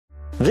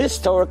This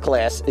Torah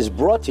class is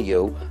brought to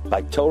you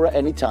by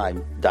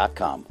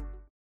TorahAnytime.com.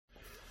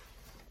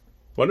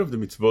 One of the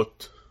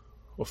mitzvot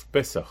of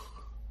Pesach,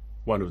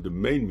 one of the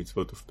main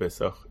mitzvot of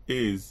Pesach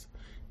is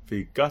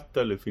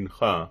V'higata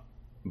lefincha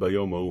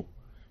bayom ha'u.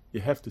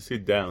 You have to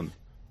sit down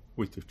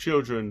with your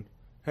children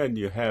and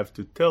you have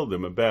to tell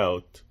them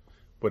about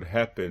what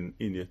happened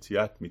in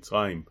Yetziat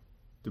Mitzrayim,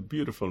 the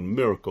beautiful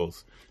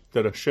miracles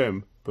that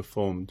Hashem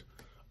performed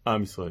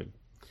Am Yisrael.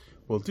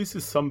 Well, this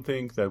is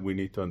something that we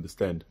need to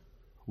understand.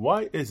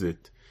 Why is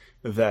it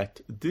that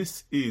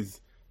this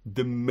is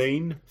the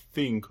main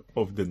thing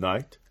of the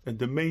night and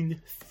the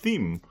main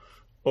theme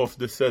of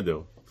the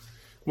Seder?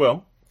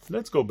 Well,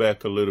 let's go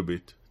back a little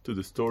bit to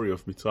the story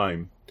of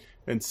Mitzrayim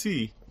and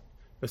see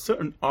a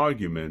certain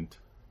argument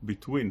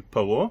between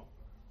Paro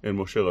and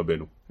Moshe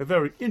Rabbeinu. A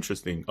very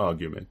interesting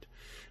argument.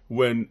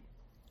 When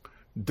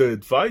the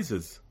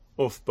advisors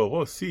of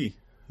Paro see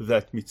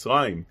that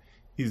Mitzrayim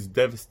is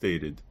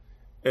devastated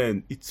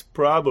and it's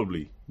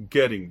probably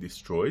getting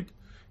destroyed,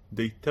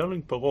 they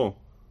telling Paro,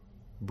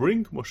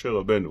 bring Moshe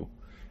Rabbeinu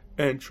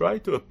and try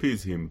to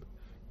appease him,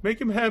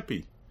 make him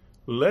happy,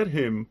 let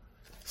him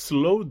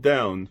slow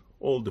down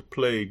all the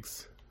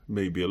plagues,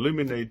 maybe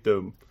eliminate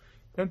them.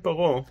 And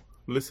Paro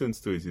listens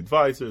to his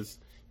advisors.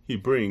 He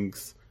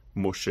brings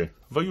Moshe.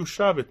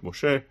 Vayushav et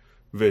Moshe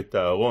ve'et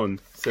Aaron,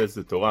 says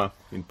the Torah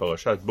in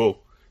Parashat Bo,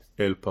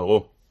 El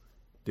Paro.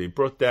 They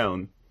brought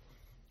down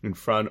in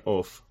front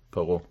of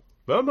Paro.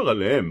 V'amar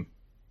alehem,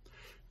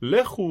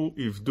 Lechu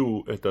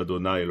ivdu et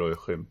Adonai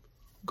Elohechem.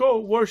 Go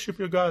worship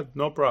your God,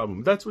 no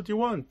problem. That's what you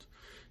want.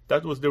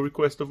 That was the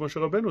request of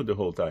Moshe Rabbeinu the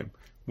whole time.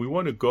 We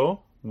want to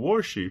go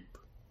worship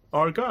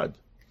our God.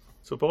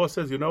 So Paro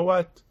says, you know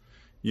what?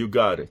 You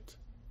got it.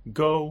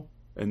 Go,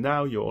 and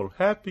now you're all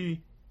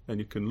happy, and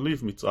you can leave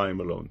Mitzrayim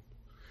alone.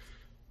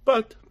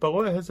 But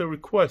Paro has a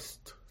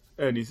request,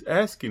 and he's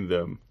asking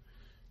them,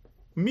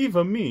 Mi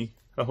v'mi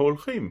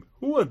haholchim.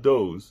 Who are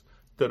those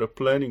that are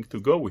planning to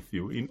go with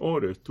you in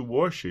order to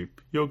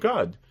worship your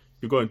God?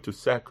 You're going to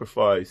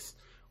sacrifice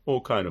all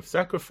kind of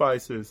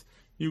sacrifices.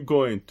 You're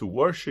going to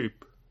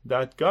worship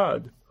that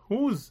God.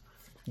 Who's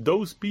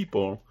those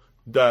people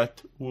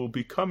that will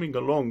be coming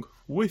along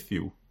with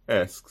you?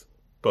 Asks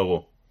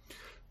Paro.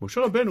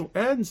 Moshe Rabbeinu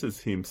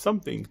answers him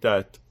something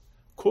that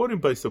caught him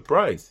by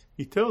surprise.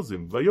 He tells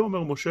him,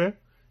 Vayomer Moshe,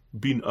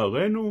 bin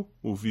arenu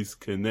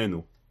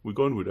uvizkenenu. We're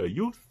going with our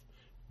youth,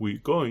 we're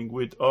going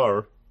with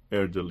our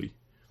elderly.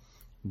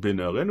 Bin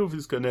arenu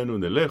uvizkenenu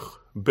nelech,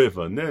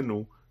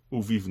 bevanenu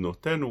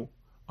uvivnotenu,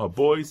 our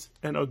boys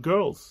and our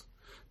girls.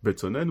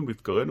 Betzonenu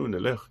mitkarenu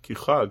nelech, ki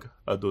chag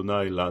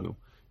Adonai lanu.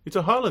 It's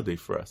a holiday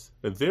for us,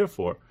 and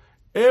therefore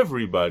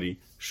everybody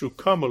should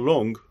come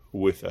along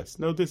with us.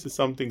 Now this is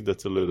something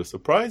that's a little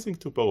surprising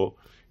to Paro.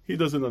 He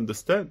doesn't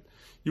understand.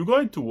 You're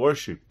going to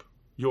worship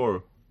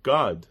your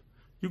God.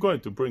 You're going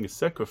to bring a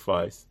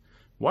sacrifice.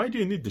 Why do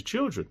you need the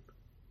children?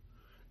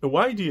 And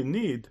why do you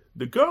need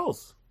the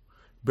girls?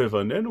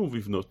 Bevanenu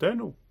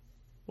vivnotenu.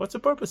 What's the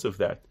purpose of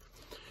that?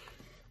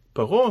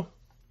 Paro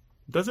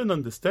doesn't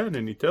understand,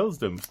 and he tells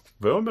them,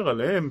 Ve'omer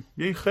alehem,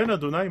 Yechen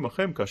Adonai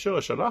imachem kasher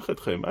shalach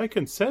etchem. I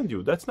can send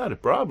you. That's not a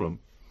problem.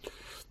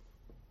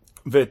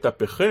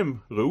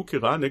 Ve'etapechem reu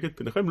kira'ah neged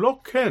pinechem. Lo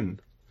ken.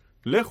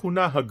 Lechu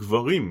na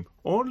hagvarim.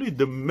 Only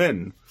the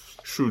men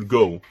should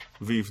go.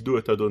 V'yivdu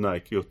et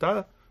Adonai. Ki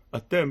ota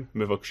atem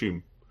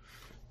mevakshim.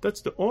 That's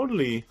the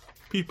only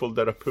people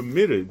that are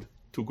permitted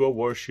to go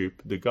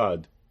worship the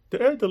God.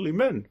 The elderly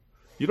men.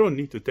 You don't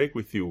need to take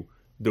with you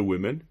the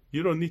women.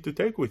 You don't need to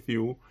take with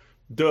you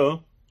the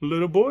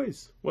little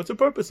boys. What's the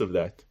purpose of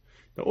that?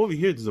 Now over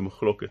here there's a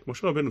machloket.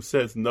 Moshe Rabbeinu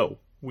says, no,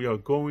 we are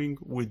going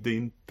with the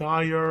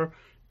entire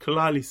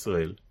Klal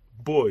Yisrael.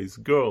 Boys,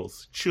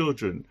 girls,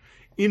 children,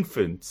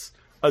 infants,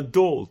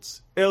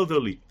 adults,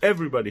 elderly,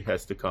 everybody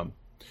has to come.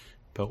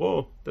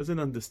 Paro doesn't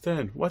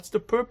understand. What's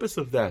the purpose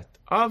of that?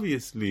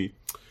 Obviously,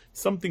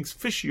 something's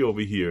fishy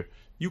over here.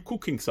 You're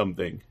cooking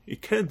something.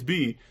 It can't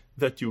be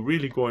that you're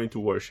really going to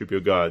worship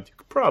your God.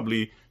 You're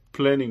probably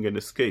planning an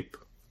escape.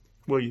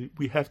 Well,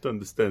 we have to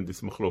understand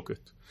this machloket.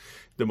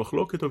 The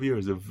machloket over here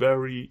is a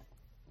very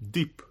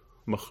deep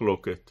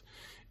machloket.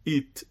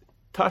 It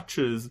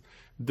touches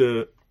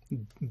the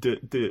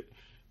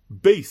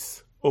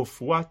base of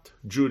what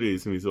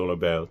Judaism is all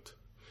about.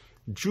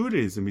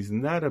 Judaism is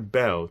not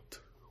about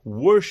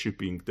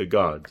worshipping the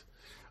God.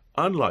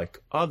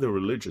 Unlike other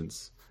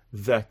religions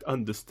that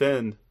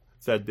understand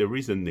that there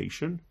is a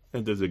nation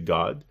and there's a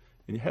God,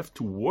 and you have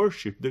to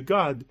worship the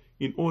God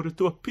in order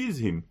to appease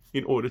him,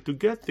 in order to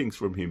get things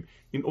from him,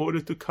 in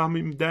order to calm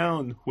him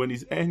down when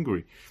he's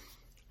angry.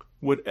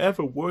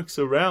 Whatever works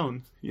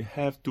around, you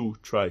have to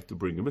try to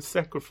bring him a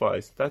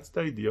sacrifice. That's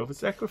the idea of a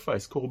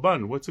sacrifice.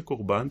 Korban. What's a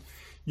korban?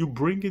 You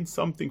bring in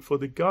something for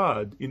the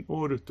God in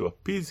order to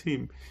appease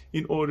him,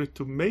 in order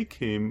to make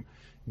him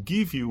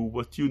give you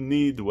what you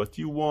need, what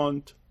you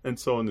want, and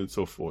so on and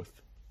so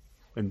forth.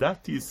 And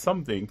that is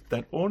something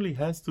that only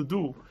has to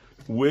do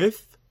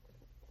with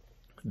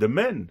the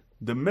men.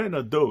 The men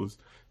are those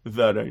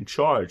that are in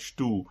charge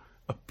to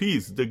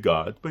appease the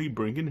God by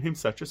bringing him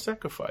such a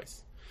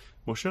sacrifice.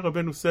 Moshe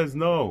Rabbeinu says,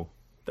 no,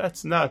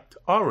 that's not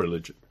our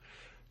religion.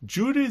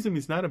 Judaism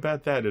is not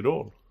about that at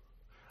all.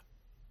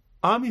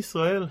 Am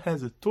Yisrael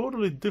has a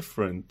totally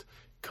different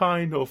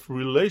kind of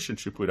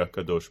relationship with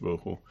HaKadosh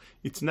Baruch Hu.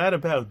 It's not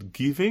about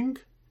giving,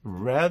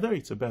 rather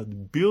it's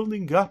about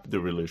building up the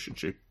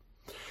relationship.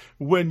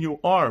 When you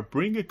are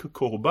bringing a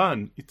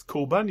korban,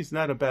 korban is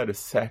not about a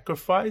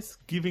sacrifice,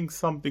 giving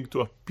something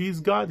to appease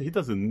God. He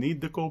doesn't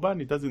need the korban.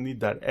 He doesn't need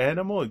that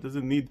animal. He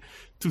doesn't need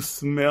to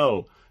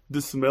smell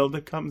the smell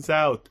that comes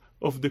out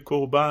of the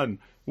korban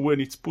when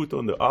it's put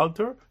on the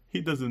altar.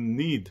 He doesn't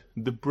need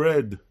the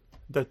bread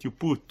that you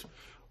put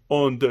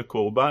on the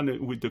korban,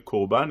 with the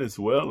korban as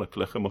well, like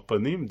lechem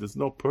apanim. There's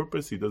no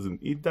purpose. He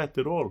doesn't eat that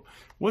at all.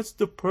 What's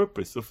the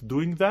purpose of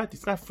doing that?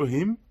 It's not for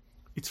him.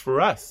 It's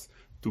for us.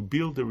 To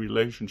build a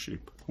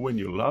relationship. When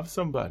you love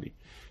somebody,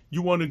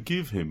 you want to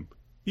give him,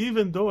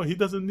 even though he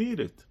doesn't need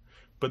it.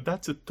 But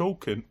that's a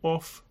token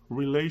of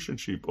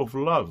relationship, of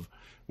love.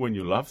 When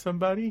you love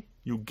somebody,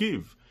 you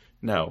give.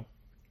 Now,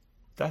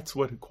 that's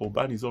what a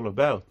korban is all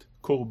about.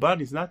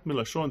 Korban is not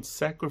milashon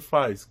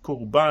sacrifice.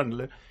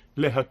 Korban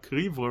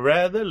lehakriv,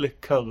 rather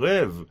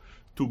lekarev,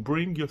 to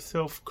bring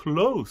yourself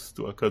close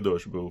to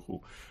HaKadosh Baruch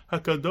Hu.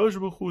 HaKadosh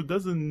Baruch Hu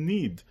doesn't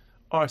need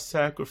our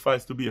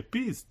sacrifice to be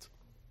appeased.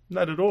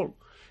 Not at all.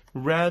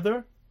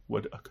 Rather,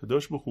 what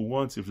HaKadosh Baruch Hu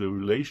wants is the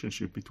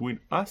relationship between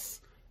us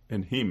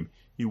and him.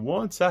 He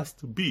wants us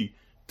to be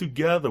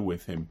together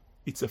with him.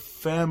 It's a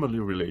family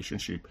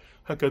relationship.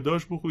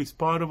 HaKadosh Baruch Hu is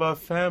part of our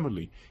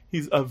family.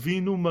 He's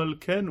Avinu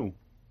Malkenu.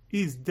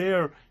 He's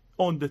there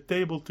on the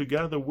table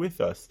together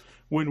with us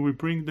when we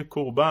bring the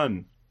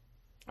Korban,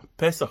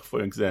 Pesach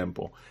for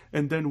example,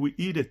 and then we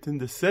eat it in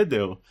the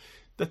Seder.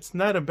 That's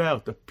not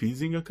about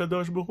appeasing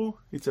HaKadosh Baruch Hu.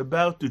 It's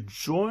about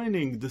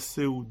joining the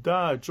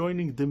Seudah,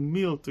 joining the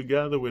meal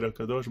together with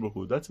HaKadosh Baruch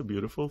Hu. That's a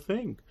beautiful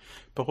thing.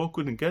 Paro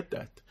couldn't get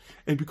that.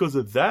 And because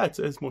of that,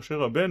 says Moshe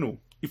Rabbeinu,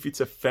 if it's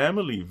a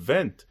family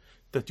event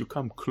that you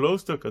come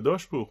close to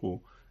HaKadosh Baruch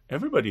Hu,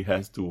 everybody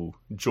has to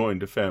join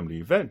the family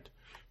event.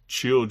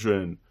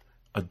 Children,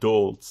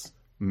 adults,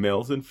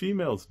 males and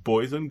females,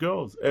 boys and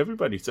girls,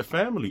 everybody. It's a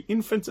family.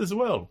 Infants as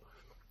well.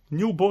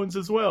 Newborns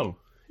as well.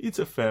 It's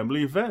a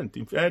family event.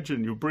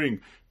 Imagine you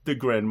bring the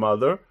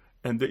grandmother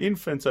and the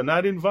infants are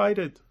not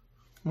invited.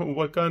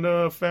 What kind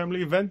of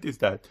family event is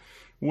that?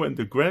 When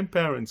the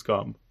grandparents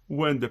come,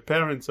 when the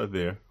parents are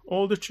there,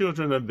 all the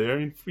children are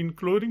there,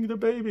 including the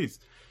babies.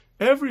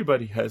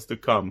 Everybody has to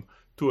come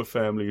to a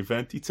family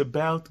event. It's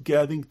about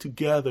gathering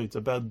together. It's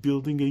about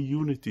building a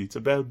unity. It's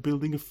about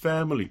building a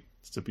family.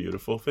 It's a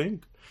beautiful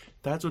thing.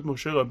 That's what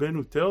Moshe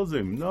Rabbeinu tells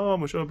him. No,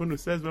 Moshe Rabbeinu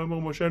says,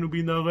 "V'amar Moshenu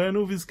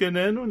binarenu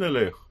v'zkenenu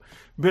nelech,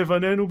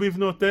 bevanenu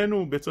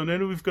bivnotenu,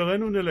 betzonenu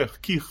v'vkarenu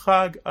nelech, ki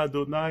chag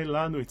Adonai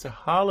lanu." It's a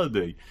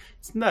holiday.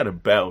 It's not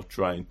about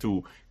trying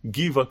to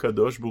give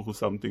HaKadosh Baruch Hu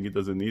something. It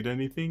doesn't need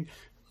anything.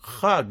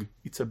 Chag,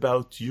 it's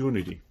about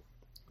unity.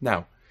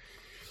 Now,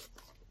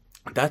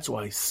 that's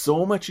why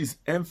so much is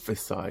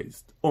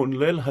emphasized on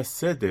Leil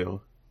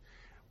HaSeder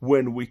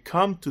when we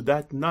come to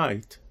that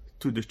night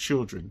to the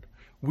children.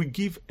 We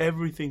give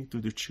everything to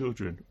the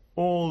children.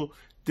 All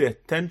the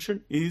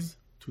attention is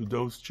to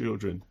those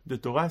children. The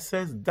Torah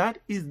says that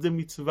is the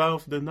mitzvah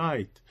of the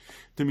night.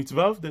 The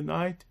mitzvah of the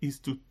night is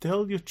to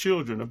tell your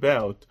children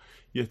about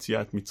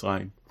Yetziat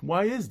Mitzrayim.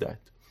 Why is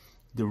that?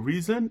 The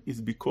reason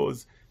is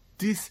because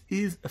this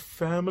is a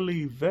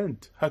family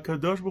event.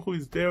 HaKadosh Baruch Hu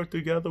is there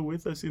together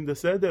with us in the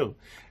Seder.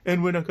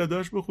 And when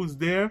HaKadosh Baruch Hu is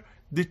there,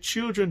 the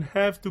children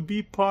have to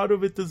be part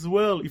of it as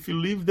well. If you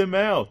leave them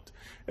out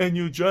and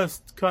you're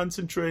just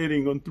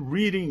concentrating on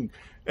reading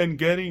and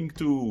getting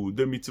to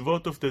the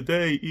mitzvot of the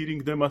day,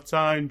 eating the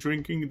matzah and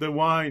drinking the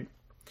wine,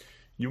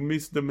 you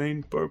miss the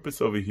main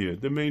purpose over here.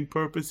 The main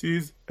purpose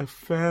is a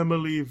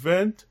family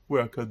event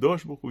where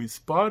HaKadosh Baruch Hu is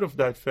part of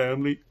that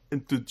family,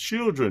 and the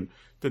children,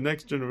 the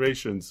next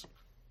generations,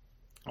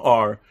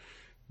 are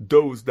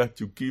those that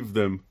you give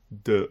them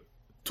the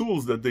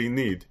tools that they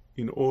need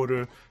in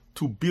order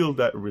to build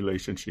that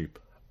relationship.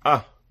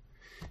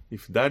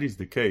 If that is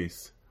the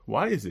case,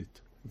 why is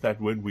it that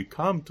when we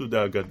come to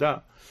the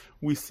Haggadah,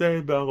 we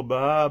say,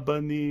 B'arba'a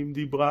banim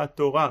dibra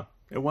Torah,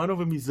 and one of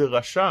them is a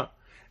Rasha,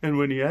 and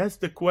when he asks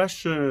the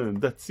question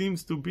that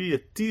seems to be a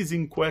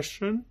teasing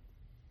question,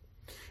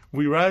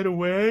 we right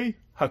away,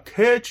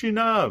 Hakeh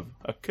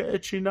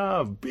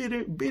chinav,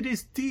 bit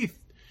his teeth,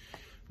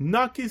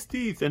 knock his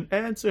teeth, and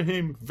answer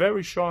him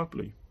very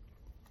sharply.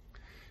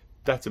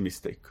 That's a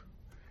mistake.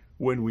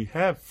 When we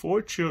have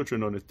 4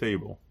 children on the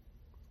table,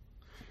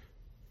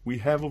 we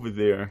have over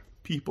there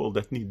people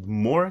that need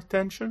more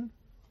attention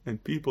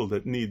and people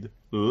that need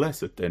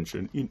less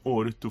attention in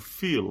order to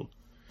feel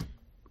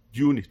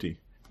unity,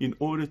 in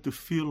order to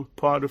feel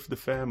part of the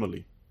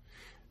family.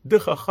 The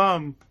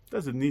Chacham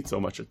doesn't need so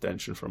much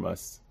attention from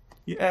us.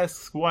 He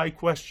asks why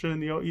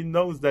question, he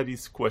knows that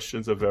his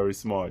questions are very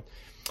smart.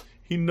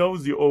 He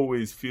knows you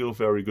always feel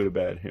very good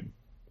about him.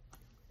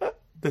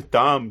 The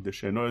tam, the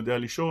she'eno yodea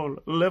lishol,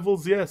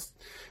 levels yes,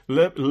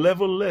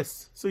 level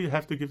less. So you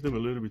have to give them a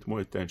little bit more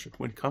attention.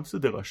 When it comes to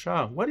the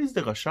Rasha, what is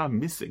the Rasha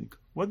missing?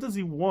 What does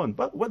he want?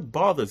 What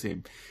bothers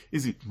him?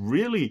 Is it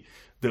really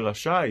the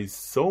Rasha is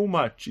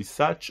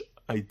such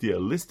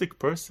idealistic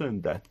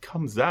person that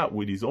comes out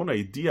with his own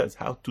ideas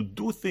how to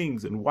do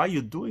things and why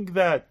you're doing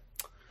that?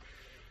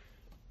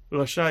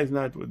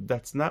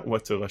 That's not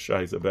what a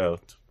Rasha is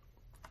about.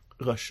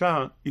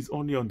 Rasha is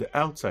only on the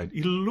outside.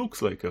 He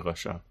looks like a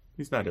Rasha.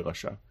 He's not a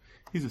Rasha.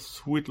 He's a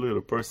sweet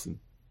little person.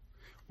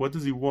 What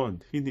does he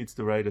want? He needs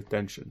the right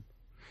attention.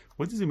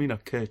 What does he mean,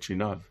 Hakeh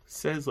Chinav?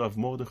 Says Rav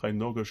Mordechai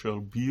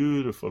Nogershel,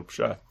 beautiful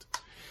pshat.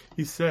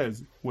 He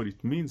says what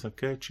it means,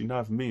 Hakeh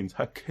Chinav means,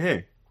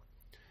 Hakeh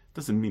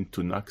doesn't mean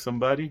to knock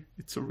somebody.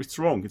 It's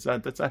wrong.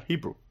 That's not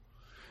Hebrew.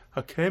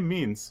 Hakeh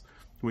means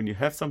when you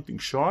have something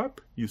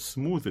sharp, you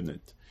smoothen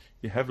it.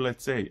 You have,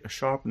 let's say, a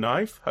sharp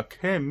knife.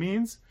 Hakeh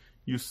means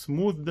you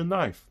smooth the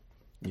knife.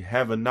 You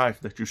have a knife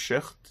that you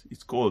shecht,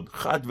 it's called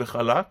chad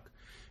v'chalak,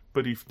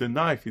 but if the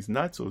knife is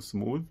not so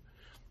smooth,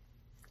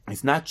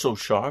 it's not so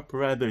sharp,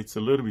 rather it's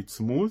a little bit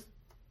smooth,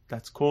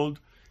 that's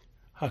called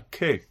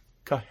hakeh,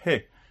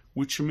 kaheh,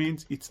 which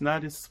means it's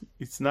not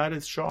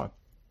as sharp.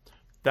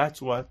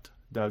 That's what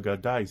the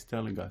Agadah is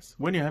telling us.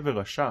 When you have a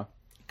Rasha,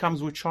 it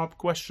comes with sharp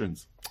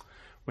questions.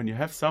 When you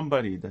have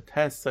somebody that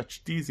has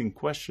such teasing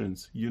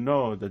questions, you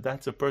know that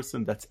that's a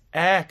person that's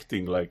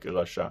acting like a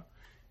Rasha.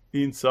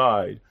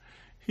 Inside,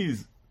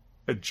 he's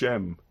a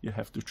gem. You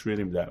have to treat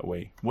him that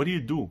way. What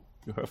do?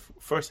 You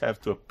first have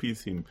to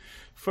appease him.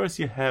 First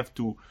you have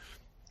to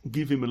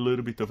give him a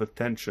little bit of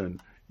attention.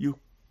 You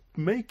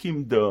make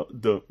him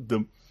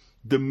the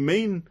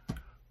main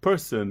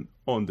person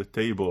on the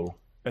table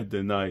at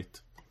the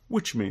night,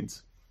 which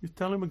means you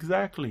tell him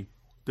exactly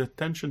the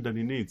attention that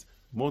he needs.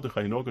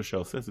 Mordechai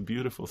Nogershel says a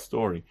beautiful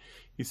story.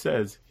 He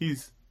says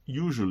he's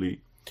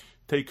usually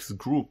takes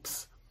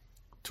groups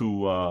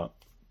to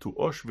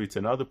Auschwitz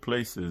and other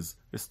places,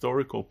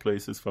 historical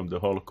places from the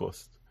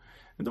Holocaust.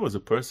 And there was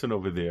a person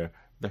over there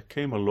that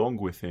came along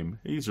with him,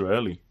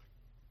 Israeli,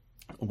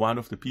 one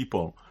of the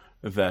people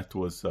that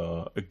was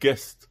a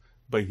guest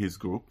by his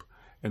group.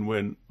 And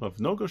when Rav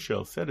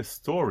Nogershel said a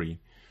story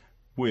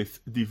with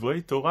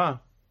Divrei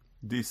Torah,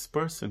 this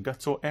person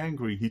got so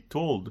angry, he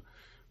told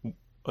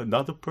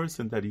another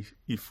person that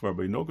if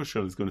Rabbi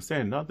Nogershel is going to say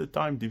another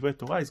time Divrei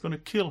Torah, he's going to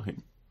kill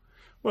him.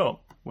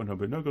 Well, when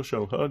Rabbi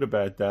Nogershel heard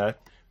about that,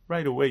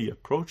 right away he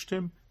approached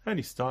him and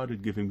he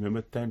started giving him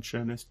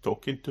attention and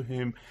talking to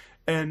him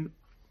and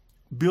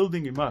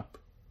building him up.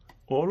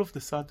 All of a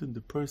sudden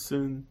the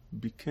person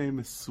became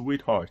a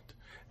sweetheart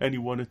and he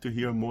wanted to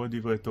hear more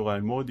Divrei Torah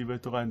and more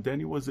Divrei Torah, and then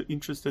he was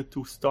interested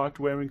to start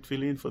wearing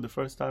tefillin for the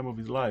first time of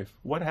his life.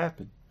 What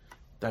happened?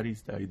 That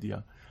is the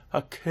idea.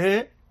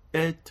 Hakeh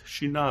et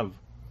shinav.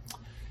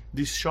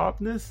 This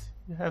sharpness,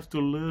 you have to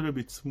a little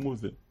bit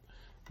smooth it.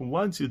 And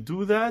once you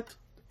do that,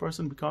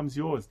 person becomes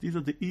yours. These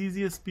are the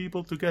easiest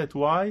people to get.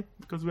 Why?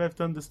 Because we have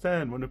to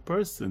understand when a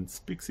person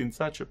speaks in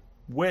such a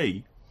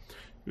way,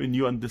 when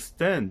you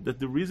understand that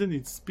the reason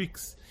he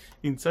speaks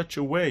in such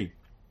a way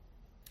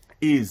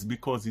is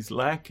because he's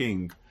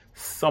lacking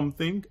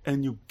something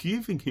and you're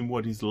giving him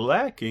what he's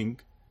lacking,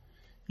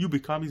 you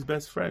become his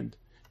best friend.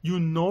 You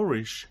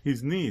nourish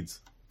his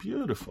needs.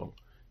 Beautiful.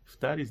 If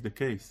that is the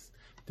case,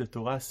 the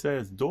Torah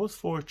says those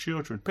 4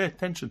 children, pay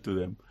attention to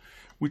them.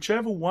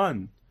 Whichever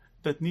one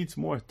that needs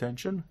more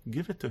attention,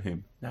 give it to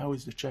him. Now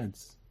is the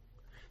chance.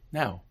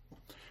 Now,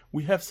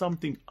 we have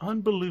something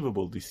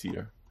unbelievable this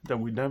year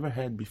that we never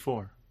had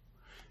before.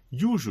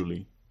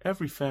 Usually,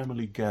 every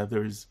family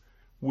gathers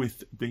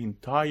with the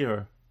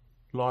entire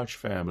large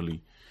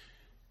family,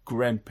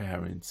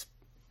 grandparents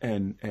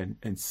and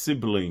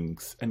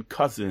siblings and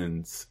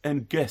cousins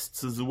and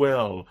guests as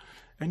well.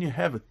 And you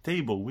have a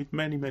table with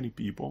many, many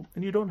people,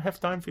 and you don't have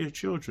time for your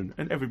children,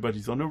 and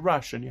everybody's on a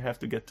rush, and you have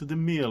to get to the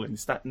meal, and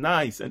it's not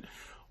nice, and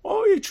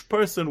each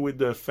person with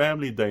their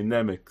family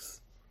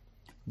dynamics.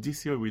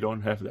 This year we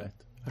don't have that.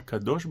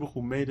 HaKadosh Baruch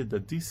Hu made it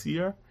that this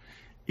year,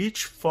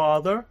 each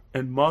father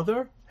and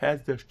mother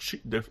has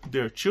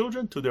their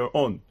children to their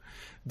own.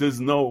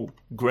 There's no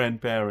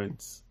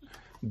grandparents,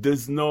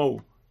 there's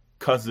no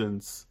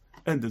cousins,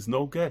 and there's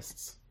no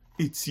guests.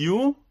 It's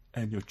you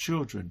and your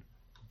children.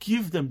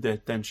 Give them the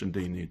attention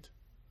they need.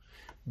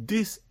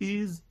 This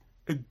is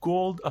a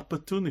gold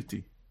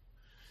opportunity.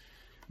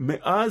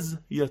 Me'az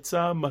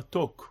yatsa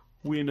matok.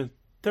 We're in a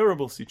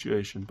terrible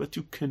situation, but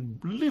you can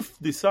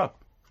lift this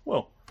up.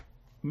 Well,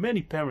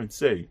 many parents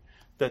say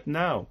that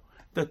now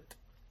that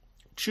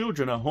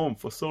children are home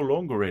for so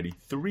long already,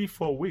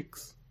 3-4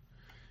 weeks,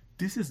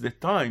 this is the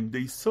time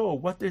they saw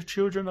what their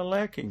children are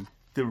lacking.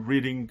 The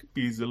reading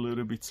is a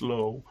little bit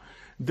slow.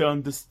 The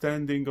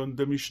understanding on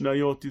the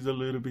Mishnayot is a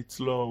little bit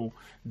slow.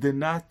 They're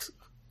not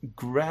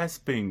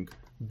grasping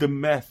the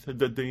math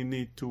that they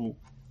need to.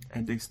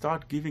 And they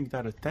start giving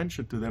that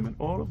attention to them, and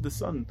all of a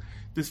sudden,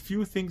 there's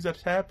few things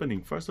that's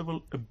happening. First of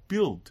all, a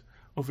build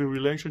of a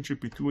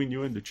relationship between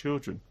you and the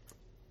children.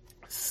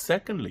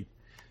 Secondly,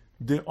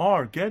 they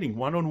are getting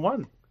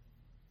one-on-one.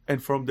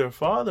 And from their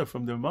father,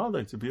 from their mother,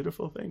 it's a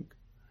beautiful thing.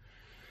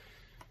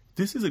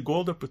 This is a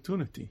gold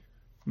opportunity.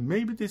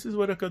 Maybe this is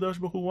what HaKadosh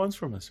Baruch Hu wants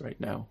from us right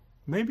now.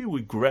 Maybe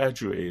we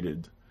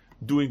graduated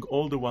doing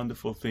all the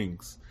wonderful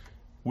things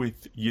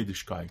with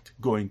Yiddishkeit,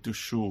 going to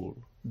shul,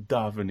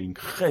 davening,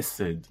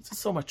 chesed. There's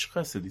so much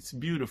chesed, it's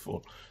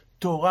beautiful.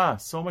 Torah,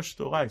 so much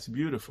Torah, it's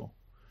beautiful.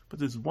 But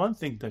there's one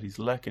thing that is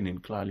lacking in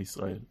Klal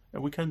Yisrael,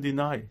 and we can't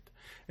deny it,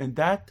 and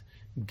that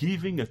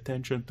giving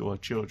attention to our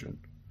children.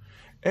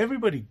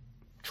 Everybody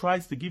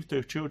tries to give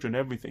their children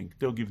everything.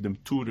 They'll give them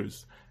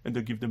tutors, and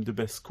they'll give them the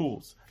best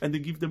schools, and they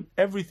give them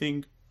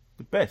everything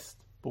the best.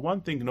 But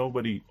one thing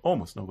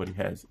almost nobody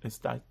has, is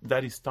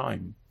that is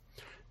time.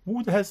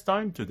 Who has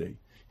time today?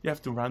 You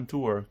have to run to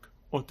work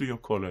or to your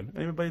kollel,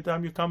 and by the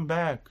time you come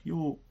back,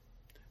 you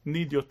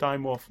need your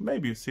time off.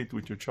 Maybe you sit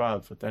with your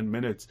child for 10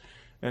 minutes,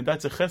 and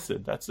that's a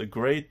chesed. That's a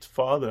great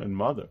father and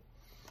mother.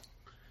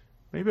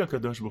 Maybe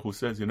HaKadosh Baruch Hu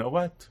says, you know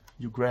what?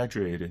 You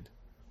graduated.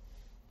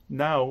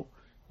 Now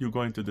you're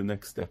going to the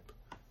next step,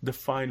 the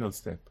final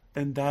step,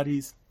 and that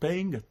is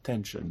paying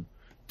attention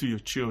to your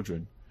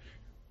children.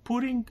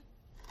 Put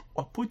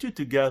you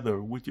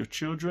together with your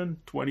children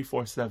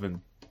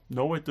 24/7.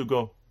 Nowhere to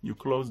go. You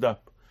closed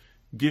up.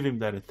 Give him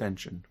that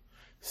attention.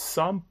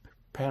 Some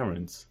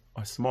parents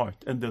are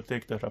smart and they'll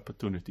take that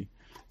opportunity.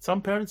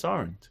 Some parents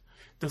aren't.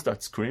 They'll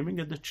start screaming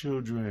at the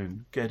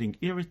children, getting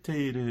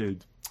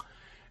irritated,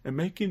 and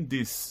making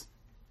this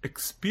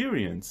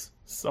experience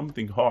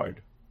something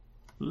hard.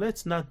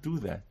 Let's not do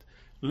that.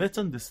 Let's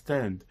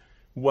understand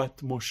what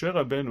Moshe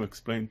Rabbeinu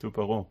explained to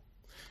Paro.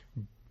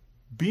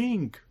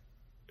 Being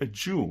a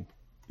Jew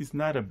is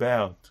not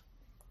about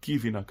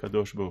giving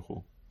HaKadosh Baruch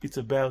Hu. It's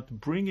about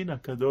bringing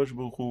HaKadosh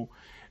Baruch Hu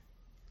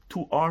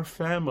to our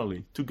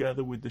family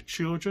together with the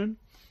children,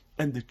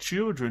 and the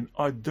children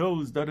are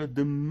those that are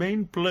the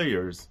main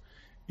players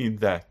in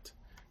that.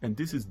 And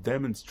this is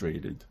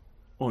demonstrated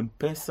on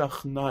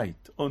Pesach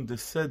night, on the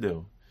Seder.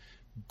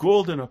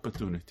 Golden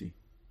opportunity.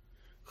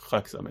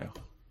 Chag Sameach.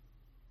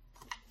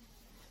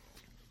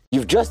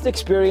 You've just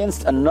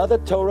experienced another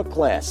Torah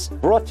class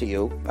brought to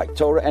you by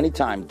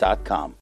TorahAnytime.com.